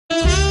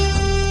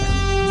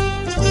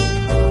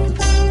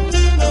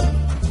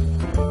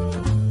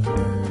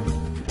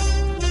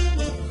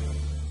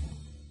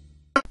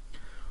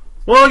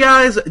Well,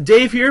 guys,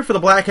 Dave here for the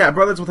Black Hat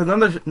Brothers with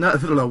another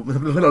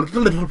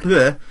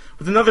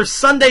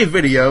Sunday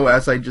video.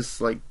 As I just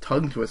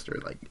tongue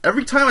twister,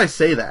 every time I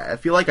say that, I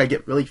feel like I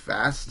get really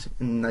fast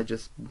and I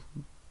just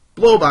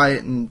blow by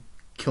it and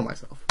kill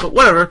myself. But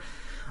whatever.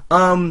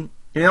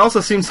 It also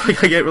seems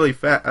like I get really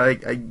fast.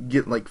 I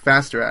get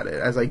faster at it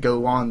as I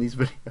go on these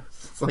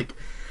videos.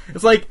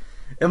 It's like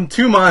in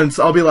 2 months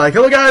I'll be like,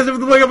 "Hello, guys."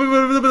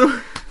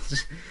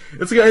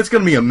 It's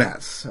gonna be a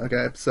mess,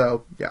 okay?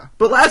 So yeah.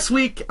 But last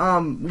week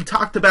we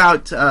talked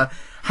about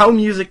how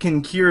music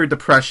can cure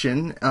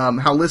depression,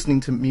 how listening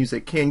to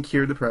music can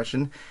cure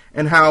depression,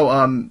 and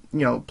how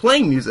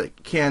playing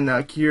music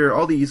can cure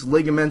all these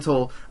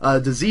ligamental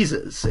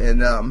diseases,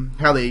 and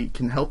how they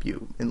can help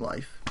you in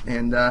life,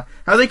 and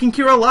how they can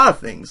cure a lot of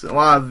things. A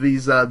lot of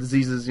these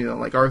diseases,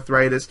 like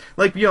arthritis,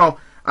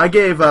 I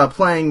gave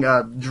playing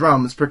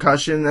drums,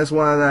 percussion as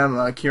one of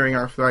them, curing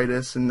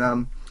arthritis,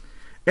 and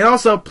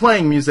also,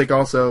 playing music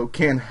also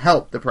can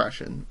help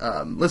depression.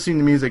 Listening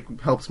to music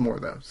helps more,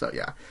 though, so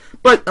yeah.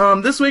 But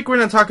this week we're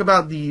going to talk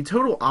about the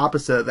total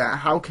opposite of that,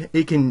 how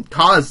it can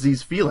cause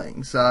these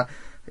feelings.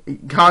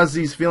 Cause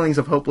these feelings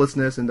of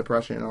hopelessness and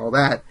depression and all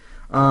that.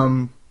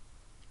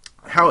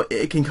 How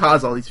it can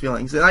cause all these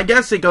feelings. And I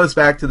guess it goes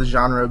back to the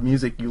genre of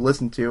music you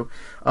listen to.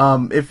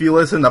 If you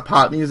listen to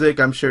pop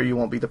music, I'm sure you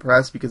won't be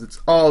depressed because it's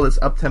all this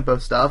up-tempo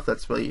stuff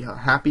that's really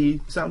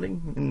happy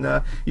sounding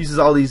and uses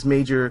all these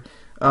major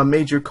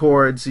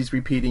chords, these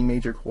repeating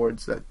major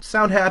chords that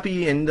sound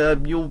happy, and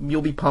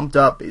you'll be pumped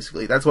up.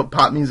 Basically, that's what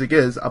pop music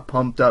is, a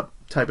pumped up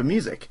type of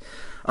music.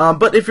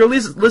 But if you're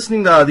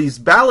listening to these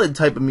ballad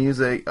type of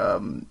music,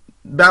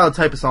 ballad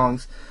type of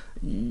songs,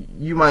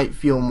 you might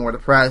feel more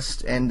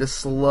depressed, and the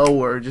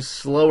slower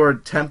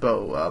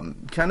tempo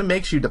kind of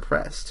makes you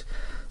depressed.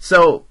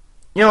 So,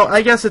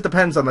 I guess it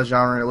depends on the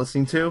genre you're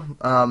listening to.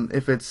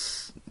 If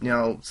it's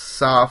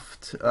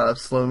soft,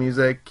 slow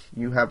music,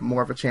 you have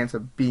more of a chance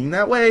of being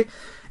that way.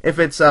 If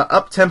it's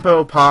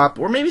up-tempo pop,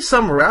 or maybe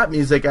some rap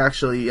music,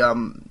 actually, a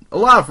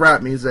lot of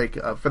rap music,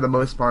 for the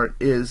most part,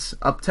 is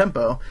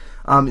up-tempo.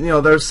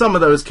 There's some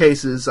of those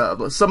cases,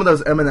 some of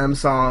those Eminem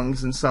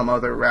songs and some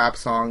other rap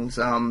songs,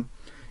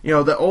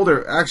 the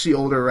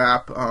older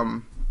rap,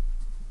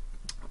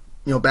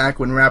 back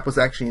when rap was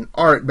actually an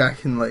art,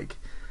 back in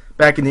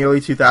the early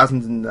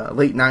 2000s and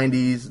late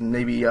 90s and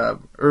maybe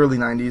early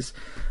 90s.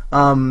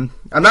 I'm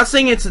not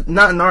saying it's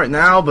not an art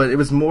now, but it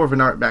was more of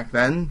an art back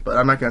then, but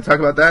I'm not going to talk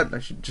about that. I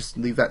should just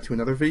leave that to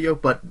another video.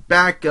 But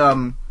back,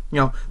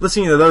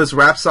 listening to those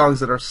rap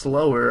songs that are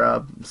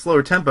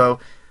slower tempo,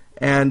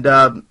 and,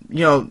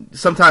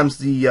 sometimes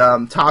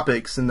the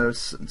topics in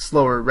those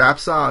slower rap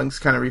songs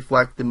kind of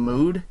reflect the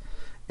mood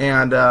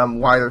and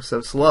why they're so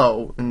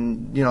slow.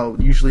 And,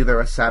 usually they're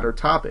a sadder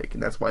topic,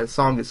 and that's why the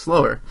song is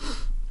slower.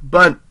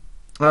 But,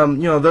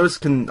 those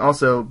can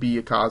also be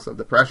a cause of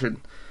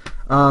depression.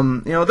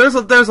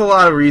 There's a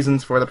lot of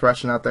reasons for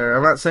depression out there.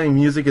 I'm not saying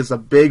music is a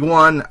big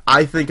one.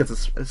 I think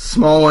it's a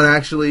small one,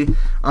 actually.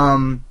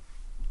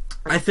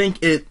 I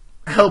think it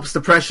helps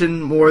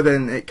depression more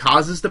than it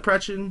causes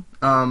depression.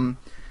 Some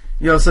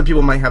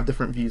people might have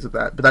different views of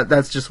that, but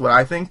that's just what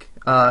I think.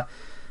 I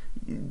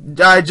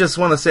just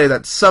want to say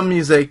that some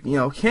music,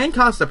 can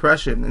cause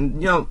depression,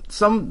 and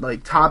some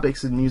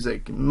topics in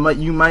music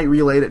you might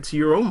relate it to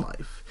your own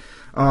life.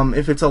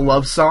 If it's a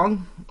love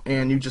song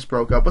and you just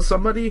broke up with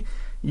somebody,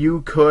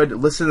 you could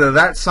listen to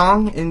that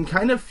song and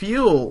kind of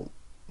feel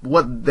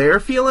what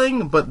they're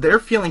feeling, but they're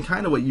feeling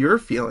kind of what you're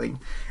feeling,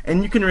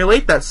 and you can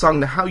relate that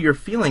song to how you're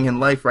feeling in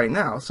life right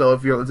now. So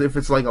if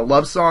it's like a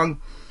love song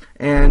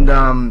and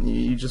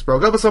you just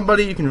broke up with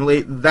somebody, you can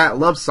relate that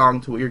love song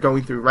to what you're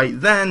going through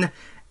right then,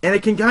 and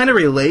it can kind of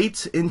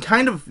relate and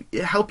kind of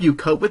help you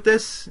cope with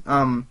this,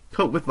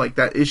 cope with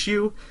that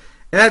issue.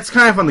 And that's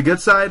kind of on the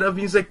good side of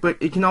music, but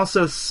it can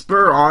also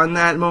spur on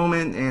that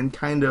moment and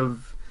kind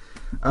of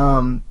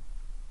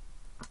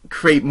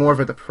create more of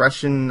a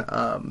depression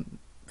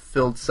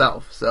filled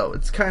self. So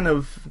it's kind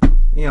of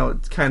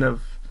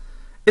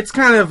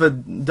a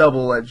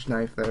double-edged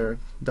knife there,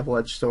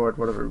 double-edged sword,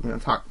 whatever we're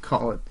gonna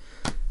call it.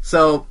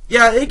 So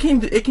yeah, it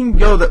can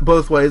go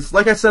both ways.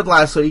 Like I said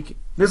last week,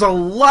 there's a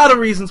lot of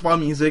reasons why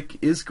music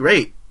is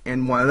great,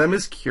 and one of them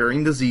is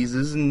curing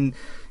diseases. And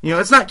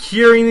it's not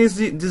curing these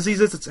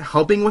diseases; it's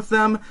helping with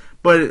them.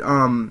 But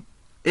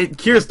it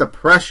cures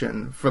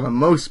depression for the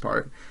most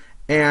part,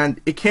 and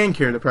it can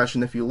cure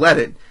depression if you let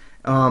it.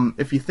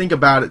 If you think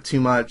about it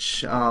too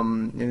much,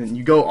 and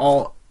you go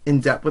all in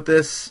depth with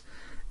this,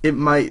 it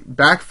might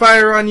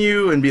backfire on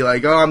you and be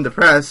like, "Oh, I'm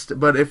depressed."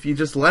 But if you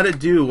just let it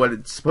do what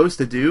it's supposed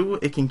to do,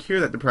 it can cure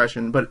that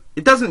depression. But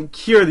it doesn't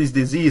cure these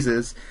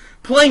diseases.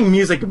 Playing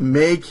music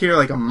may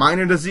cure a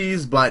minor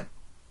disease, but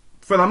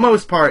for the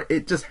most part,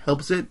 it just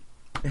helps it.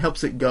 It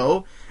helps it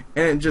go,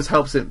 and it just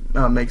helps it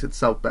makes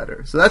itself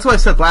better. So that's what I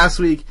said last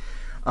week.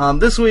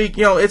 This week,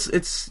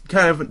 it's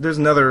kind of there's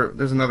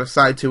another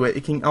side to it.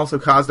 It can also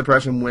cause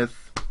depression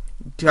with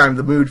kind of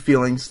the mood,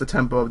 feelings, the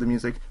tempo of the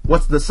music.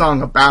 What's the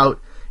song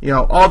about?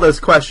 All those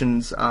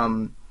questions.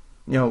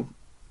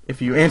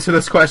 if you answer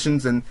those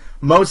questions, and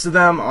most of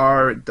them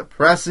are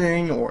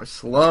depressing or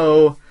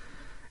slow,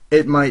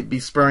 it might be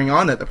spurring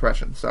on that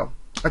depression. So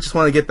I just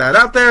want to get that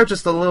out there.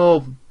 Just a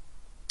little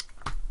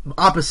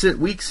opposite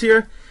weeks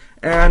here.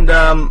 And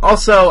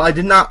also, I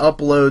did not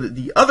upload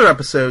the other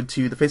episode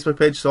to the Facebook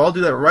page, so I'll do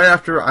that right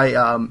after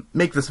I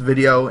make this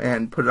video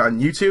and put it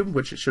on YouTube,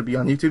 which it should be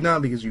on YouTube now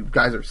because you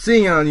guys are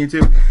seeing it on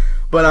YouTube.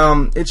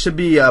 But it should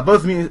be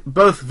both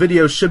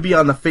videos should be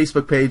on the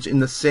Facebook page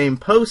in the same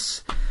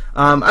posts.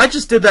 I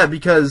just did that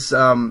because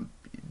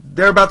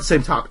they're about the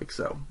same topic,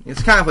 so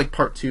it's kind of like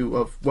part 2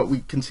 of what we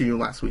continued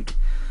last week.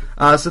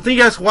 So thank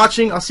you guys for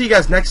watching. I'll see you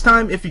guys next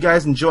time. If you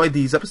guys enjoyed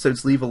these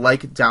episodes, leave a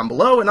like down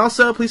below. And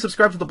also, please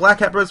subscribe to the Black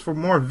Hat Bros for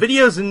more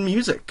videos and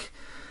music.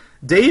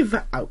 Dave,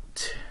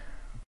 out.